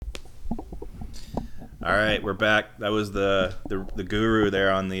All right, we're back. That was the guru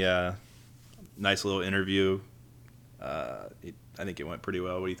there on the nice little interview. I think it went pretty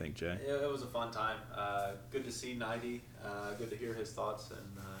well. What do you think, Jay? Yeah, it was a fun time. Good to see 90. Good to hear his thoughts,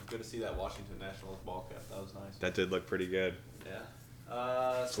 and good to see that Washington Nationals ball cap. That was nice. That did look pretty good.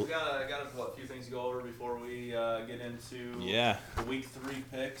 Yeah. So we got a few things to go over before we get into the Week 3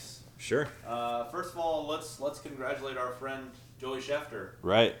 picks. Sure. First of all, let's congratulate our friend Joey Schefter.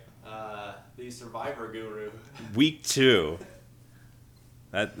 Right. The Survivor guru. Week 2.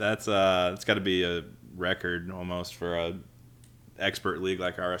 That's it's got to be a record almost for a expert league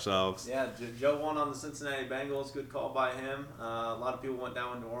like ourselves. Yeah, Joe won on the Cincinnati Bengals. Good call by him. A lot of people went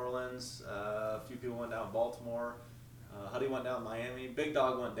down in New Orleans. A few people went down in Baltimore. Huddy went down in Miami. Big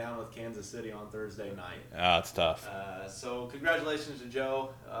Dog went down with Kansas City on Thursday night. It's tough. So congratulations to Joe.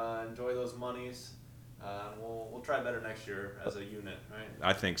 Enjoy those monies. We'll try better next year as a unit, right?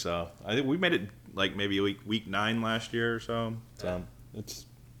 I think so. I think we made it like maybe week 9 last year or so. So it's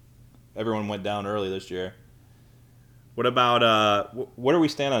everyone went down early this year. What about what are we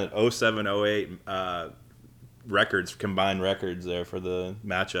standing on 07, 08 records, combined records there for the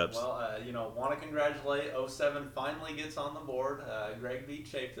matchups? Well, want to congratulate 07 finally gets on the board. Greg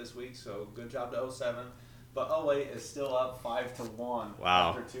beat Chafe this week, so good job to 07. But 08 is still up 5-1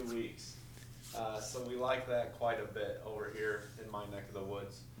 after 2 weeks. So we like that quite a bit over here in my neck of the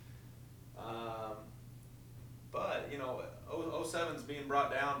woods. But 07's being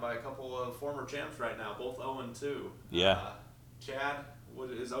brought down by a couple of former champs right now, both 0-2. Yeah. Chad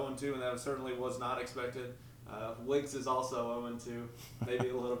is 0-2, and that certainly was not expected. Wiggs is also 0-2, maybe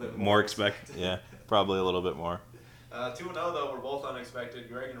a little bit more expected. Yeah, probably a little bit more. 2-0 though were both unexpected,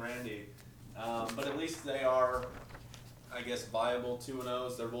 Greg and Randy. But at least they are, I guess, viable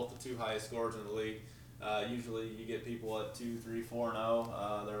 2-0s. They're both the 2 highest scorers in the league. Usually you get people at 2, 3,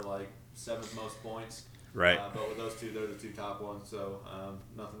 4-0. They're like 7th most points. Right. But with those 2, they're the 2 top ones, so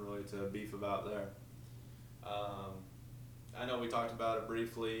nothing really to beef about there. I know we talked about it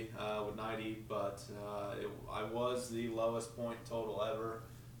briefly with 90, but I was the lowest point total ever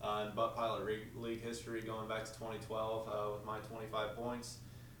in Butt Pilot League history going back to 2012 with my 25 points.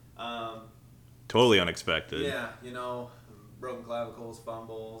 Totally unexpected. Yeah, broken clavicles,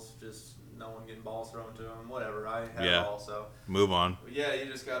 fumbles, just no one getting balls thrown to them, whatever. I had it all, so move on. Yeah, you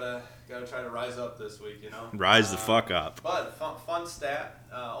just gotta try to rise up this week, Rise the fuck up. But fun stat: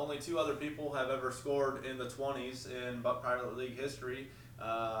 only 2 other people have ever scored in the 20s in Buck Pilot League history.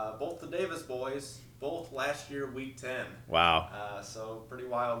 Both the Davis boys, both last year week 10. Wow. So pretty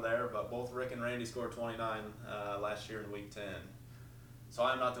wild there. But both Rick and Randy scored 29 last year in week 10. So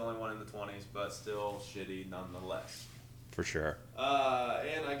I'm not the only one in the 20s, but still shitty nonetheless. For sure.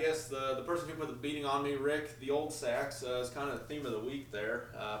 And I guess the person who put the beating on me, Rick, the old sacks, is kind of the theme of the week there.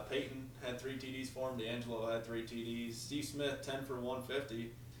 Peyton had 3 TDs for him. D'Angelo had 3 TDs. Steve Smith, 10 for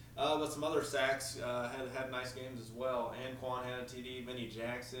 150. But some other sacks had nice games as well. Anquan had a TD. Vinny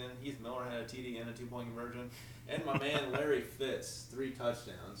Jackson. Heath Miller had a TD and a 2-point conversion. And my man Larry Fitz, 3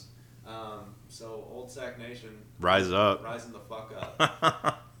 touchdowns. So Old Sack Nation. Rise up. Rising the fuck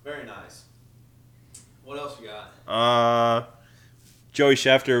up. Very nice. What else you got? Joey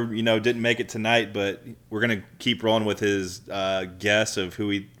Schefter, didn't make it tonight, but we're gonna keep rolling with his guess of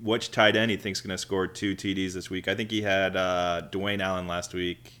which tight end he thinks is gonna score 2 TDs this week. I think he had Dwayne Allen last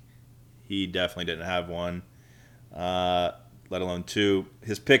week. He definitely didn't have one, let alone 2.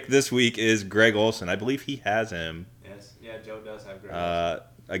 His pick this week is Greg Olsen. I believe he has him. Yes, yeah, Joe does have Greg Olsen.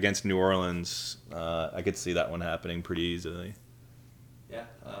 Against New Orleans. I could see that one happening pretty easily. Yeah.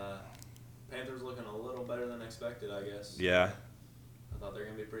 Panthers looking a little better than expected, I guess. Yeah. I thought they were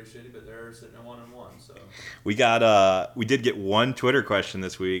gonna be pretty shitty, but they're sitting at 1-1. So we did get one Twitter question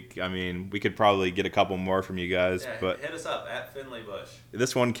this week. I mean, we could probably get a couple more from you guys, but hit us up at Finley Bush.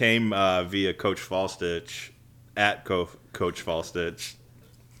 This one came via Coach Fallstitch at Coach Fallstitch.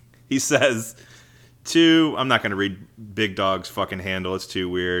 He says, I'm not gonna read Big Dog's fucking handle. It's too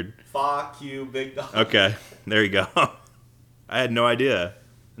weird. Fuck you, Big Dog. Okay, there you go. I had no idea.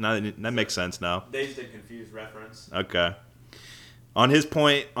 That makes sense now. Dazed and Confused reference. Okay. On his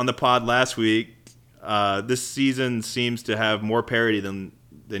point on the pod last week, this season seems to have more parity than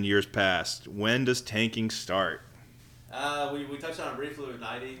years past. When does tanking start? We touched on it briefly with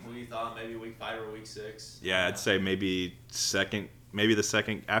 90. We thought maybe week 5 or week 6. Yeah, I'd say maybe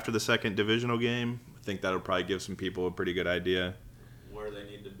after the second divisional game. I think that'll probably give some people a pretty good idea where they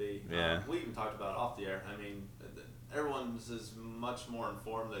need to be. Yeah. We even talked about it off the air. I mean, everyone's is much more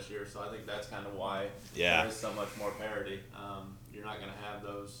informed this year, so I think that's kind of why there is so much more parity. You're not going to have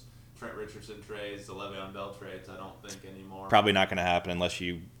those Trent Richardson trades, the Le'Veon Bell trades, I don't think, anymore. Probably not going to happen unless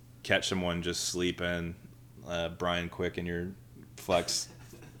you catch someone just sleeping, Brian Quick in your flex.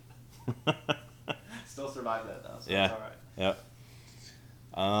 Still survived that though, so Yeah. it's all right. Yep.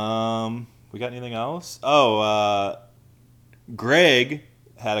 We got anything else? Oh, Greg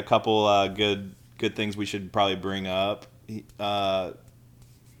had a couple good things we should probably bring up.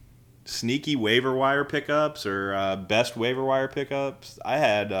 Sneaky waiver wire pickups or best waiver wire pickups. I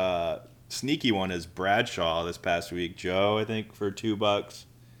had sneaky one is Bradshaw this past week. Joe, I think for $2.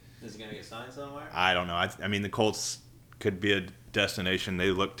 Is he gonna get signed somewhere? I don't know. I mean, the Colts could be a destination.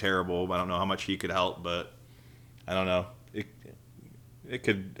 They look terrible. I don't know how much he could help, but I don't know. It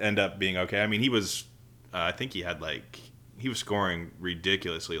could end up being okay. I mean, he was. I think he had he was scoring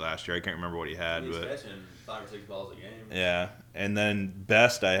ridiculously last year. I can't remember what he had, He's but catching 5 or 6 balls a game. yeah. And then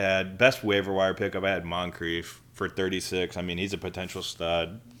best waiver wire pickup. I had Moncrief for 36. I mean, he's a potential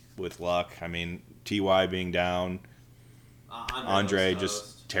stud with luck. I mean, Ty being down, Andre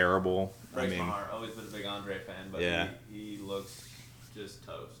just terrible. Breaks my heart. Always been a big Andre fan, but Yeah. he looks just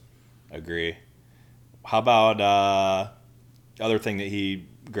toast. Agree. How about other thing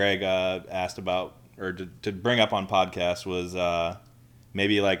that Greg asked about or to bring up on podcast was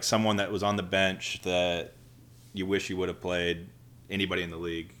maybe like someone that was on the bench that you wish you would have played, anybody in the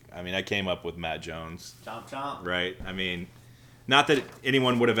league. I mean, I came up with Matt Jones. Chomp chomp. Right. I mean, not that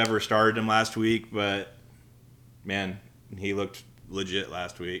anyone would have ever started him last week, but man, he looked legit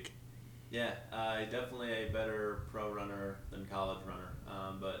last week. Yeah, definitely a better pro runner than college runner.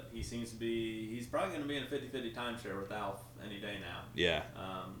 But he seems to be, he's probably going to be in a 50-50 timeshare with Alf any day now. Yeah.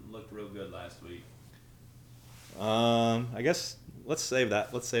 Looked real good last week. I guess let's save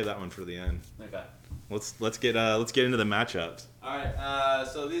that one for the end. Okay. Let's get into the matchups. All right.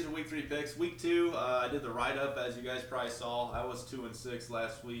 So these are week 3 picks. Week 2, I did the write up as you guys probably saw. I was 2-6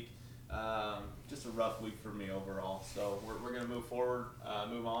 last week. Just a rough week for me overall. So we're gonna move forward,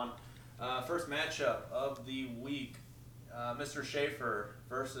 move on. First matchup of the week, Mr. Schaefer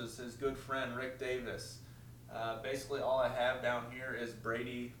versus his good friend Rick Davis. Basically, all I have down here is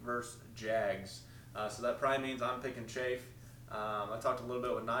Brady versus Jags. So that probably means I'm picking Chafe. I talked a little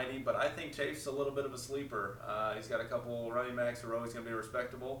bit with 90, but I think Chafe's a little bit of a sleeper. He's got a couple running backs who are always going to be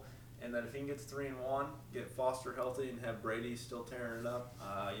respectable. And then if he can get to 3-1, get Foster healthy, and have Brady still tearing it up,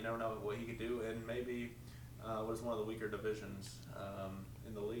 you never know what he could do. And maybe what is one of the weaker divisions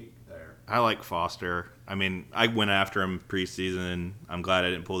in the league there. I like Foster. I mean, I went after him preseason. I'm glad I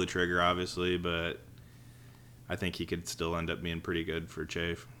didn't pull the trigger, obviously, but I think he could still end up being pretty good for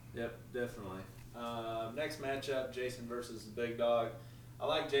Chafe. Yep, definitely. Next matchup, Jason versus the Big Dog. I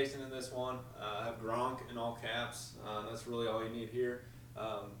like Jason in this one. I have Gronk in all caps. That's really all you need here.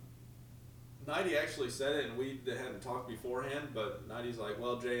 Nighty actually said it, and we hadn't talked beforehand, but Nighty's like,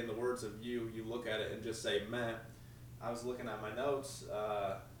 well, Jay, in the words of you look at it and just say meh. I was looking at my notes.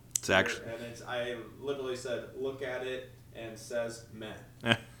 It's actually, and I literally said, look at it, and says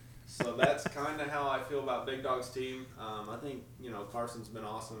meh. So that's kind of how I feel about Big Dog's team. I think, Carson's been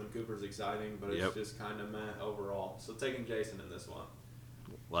awesome and Cooper's exciting, but it's just kind of meh overall. So taking Jason in this one.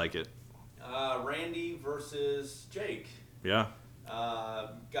 Like it. Randy versus Jake. Yeah.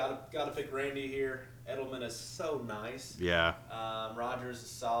 Gotta pick Randy here. Edelman is so nice. Yeah. Rodgers is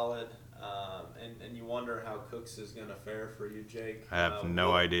solid. And you wonder how Cooks is going to fare for you, Jake. I have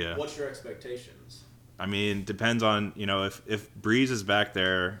no idea. What's your expectations? I mean, depends on, if Breeze is back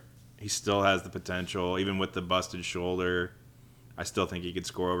there, he still has the potential. Even with the busted shoulder, I still think he could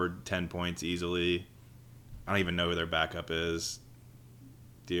score over 10 points easily. I don't even know who their backup is.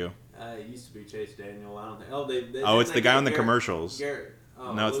 Do you? It used to be Chase Daniel. I don't think. It's the guy on the commercials. Garrett.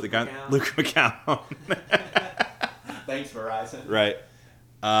 No, it's the guy, Luke McCown. Thanks, Verizon. Right.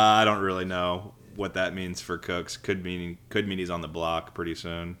 I don't really know what that means for Cooks. Could mean he's on the block pretty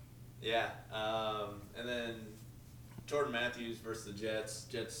soon. Yeah. And then Jordan Matthews versus the Jets.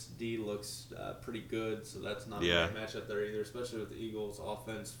 Jets D looks pretty good, so that's not a great matchup there either, especially with the Eagles'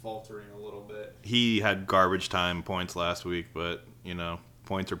 offense faltering a little bit. He had garbage time points last week, but,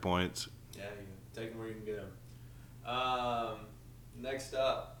 points are points. Yeah, you can take them where you can get them. Next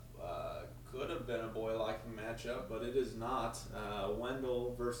up, could have been a boy-liking matchup, but it is not.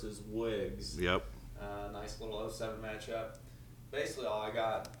 Wendell versus Wiggs. Yep. Nice little 07 matchup. Basically, all I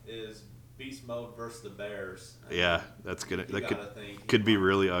got is Beast Mode versus the Bears. Yeah, that's good. That could be might,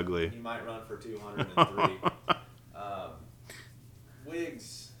 really ugly. He might run for 203.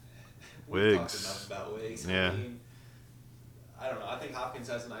 Wiggs. We've talked enough about Wiggs. Yeah. I don't know. I think Hopkins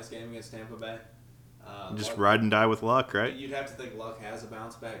has a nice game against Tampa Bay. Just ride and die with Luck, right? You'd have to think Luck has a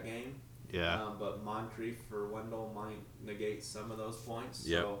bounce-back game. Yeah. But Moncrief for Wendell might negate some of those points.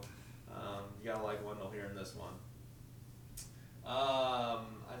 Yep. So you got to like Wendell here in this one. I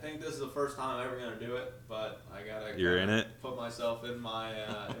think first time I'm ever gonna do it, but I gotta You're in it? put myself in my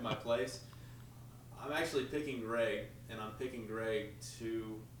place. I'm actually picking Greg, and I'm picking Greg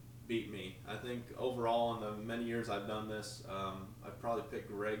to beat me. I think overall in the many years I've done this, I've probably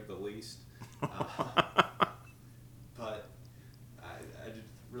picked Greg the least. But I just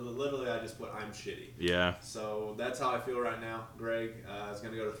literally I just put I'm shitty. Yeah. So that's how I feel right now. Greg is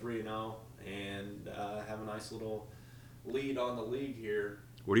going to go to 3-0 and have a nice little lead on the league here.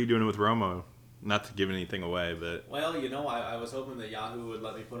 What are you doing with Romo? Not to give anything away, but Well, I was hoping that Yahoo would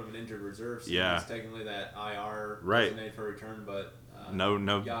let me put him in injured reserve. So yeah. He's technically that IR right. designated for return, but no.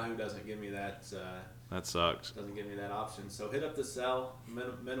 Yahoo doesn't give me that. That sucks. Doesn't give me that option. So hit up the sell,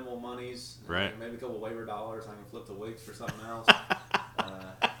 minimal monies. Right. Maybe a couple waiver dollars. I can flip the Wicks for something else.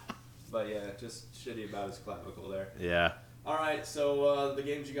 But yeah, just shitty about his clavicle there. Yeah. All right, so the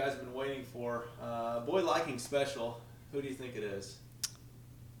games you guys have been waiting for. Boy Liking special. Who do you think it is?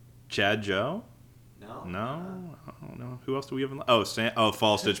 Chad Joe? No. No? I don't know. Who else do we have?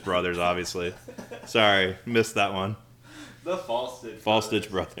 Fall Stitch Brothers, obviously. Sorry, missed that one. The Fall Stitch Fall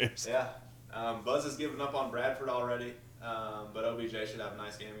Stitch Brothers. Yeah. Buzz has given up on Bradford already, but OBJ should have a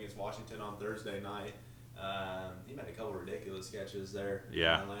nice game against Washington on Thursday night. He made a couple ridiculous catches there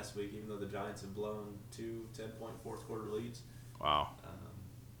last week, even though the Giants have blown 2 10-point fourth quarter leads. Wow.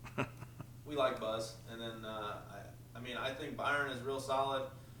 We like Buzz. And then, I think Byron is real solid.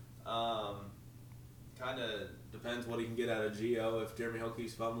 Kind of depends what he can get out of Gio. If Jeremy Hill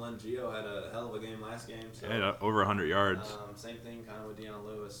keeps fumbling, Gio had a hell of a game last game. So, yeah, over 100 yards. Same thing kind of with Deion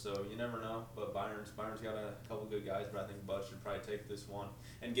Lewis. So you never know. But Byron's got a couple good guys. But I think Buzz should probably take this one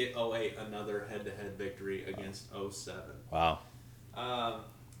and get 08 another head-to-head victory against 07. Wow.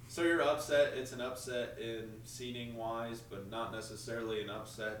 So you're upset. It's an upset in seeding-wise, but not necessarily an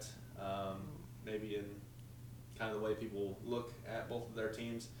upset maybe in kind of the way people look at both of their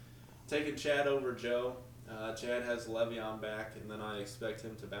teams. Taking Chad over Joe. Chad has Le'Veon back, and then I expect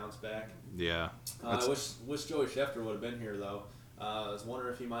him to bounce back. Yeah. I wish Joey Schefter would have been here, though. I was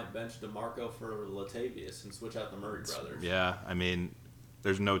wondering if he might bench DeMarco for Latavius and switch out the Murray brothers. Yeah,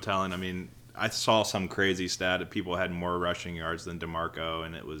 there's no telling. I saw some crazy stat that people had more rushing yards than DeMarco,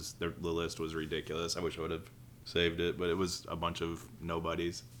 and it was the list was ridiculous. I wish I would have saved it, but it was a bunch of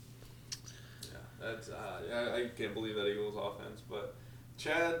nobodies. Yeah, that's I can't believe that Eagles offense, but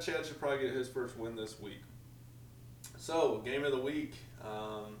Chad should probably get his first win this week. So, game of the week,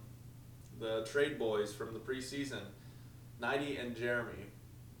 the trade boys from the preseason, Nighty and Jeremy.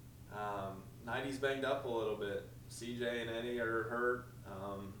 Nighty's banged up a little bit. CJ and Eddie are hurt.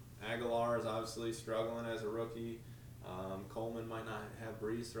 Aguilar is obviously struggling as a rookie. Coleman might not have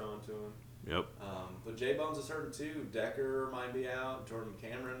Breeze thrown to him. Yep. But J-Bones is hurt too. Decker might be out. Jordan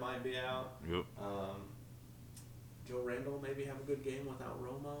Cameron might be out. Yep. Joe Randall maybe have a good game without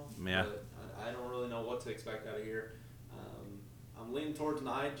Romo. Yeah. But I don't really know what to expect out of here. I'm leaning towards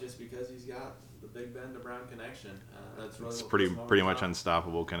Knight just because he's got the Big Ben to Brown connection. That's really it's pretty much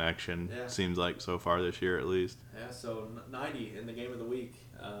unstoppable connection. Yeah. Seems like so far this year at least. Yeah. So 90 in the game of the week.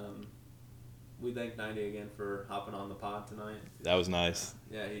 We thank 90 again for hopping on the pod tonight. That was nice.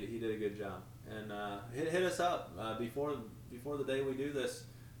 Yeah, he did a good job. And hit us up before the day we do this.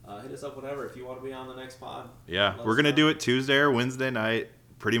 Hit us up whenever if you want to be on the next pod. Yeah, we're gonna do it Tuesday or Wednesday night.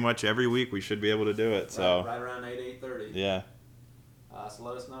 Pretty much every week we should be able to do it. So right around 8:30. Yeah. So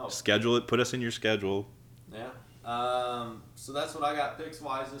let us know. Schedule it. Put us in your schedule. Yeah. So that's what I got picks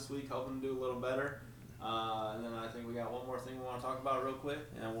wise this week. Hoping to do a little better. And then I think we got one more thing we want to talk about real quick,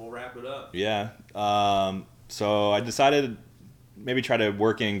 and we'll wrap it up. Yeah. So I decided maybe try to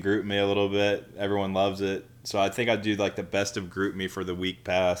work in Group Me a little bit. Everyone loves it. So I think I'd do like the best of Group Me for the week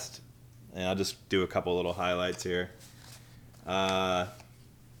past. And I'll just do a couple little highlights here.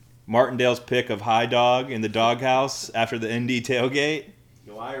 Martindale's pick of High Dog in the doghouse after the ND tailgate.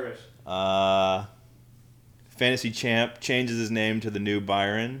 Go Irish. Fantasy Champ changes his name to the new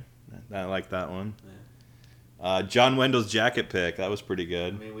Byron. I like that one. Yeah. John Wendell's jacket pick. That was pretty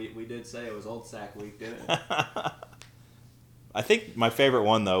good. We did say it was Old Sack week, didn't it? I think my favorite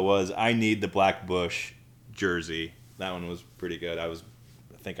one, though, was I Need the Black Bush jersey. That one was pretty good. I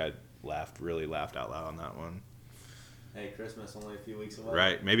think I really laughed out loud on that one. Hey, Christmas only a few weeks away.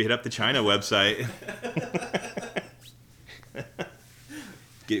 Right. Maybe hit up the China website.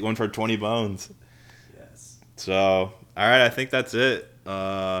 Get one for 20 bones. Yes. So, all right. I think that's it.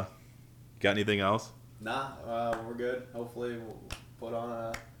 Got anything else? Nah, we're good. Hopefully we'll put on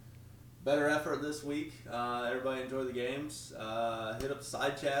a better effort this week. Everybody enjoy the games. Hit up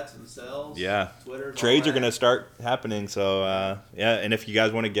side chats themselves. Yeah. Twitter. Trades are going to start happening. So, yeah. And if you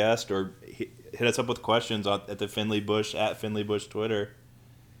guys want to guest or hit us up with questions at the Finley Bush Twitter.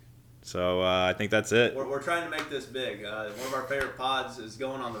 So I think that's it. We're trying to make this big. One of our favorite pods is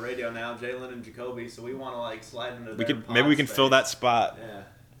going on the radio now, Jalen and Jacoby. So we want to like slide into. Maybe we can fill that spot. Yeah.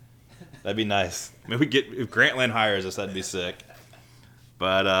 That'd be nice. Maybe if Grantland hires us, that'd be sick.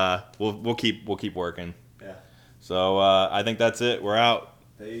 But we'll keep working. Yeah. So I think that's it. We're out.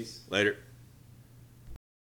 Peace. Later.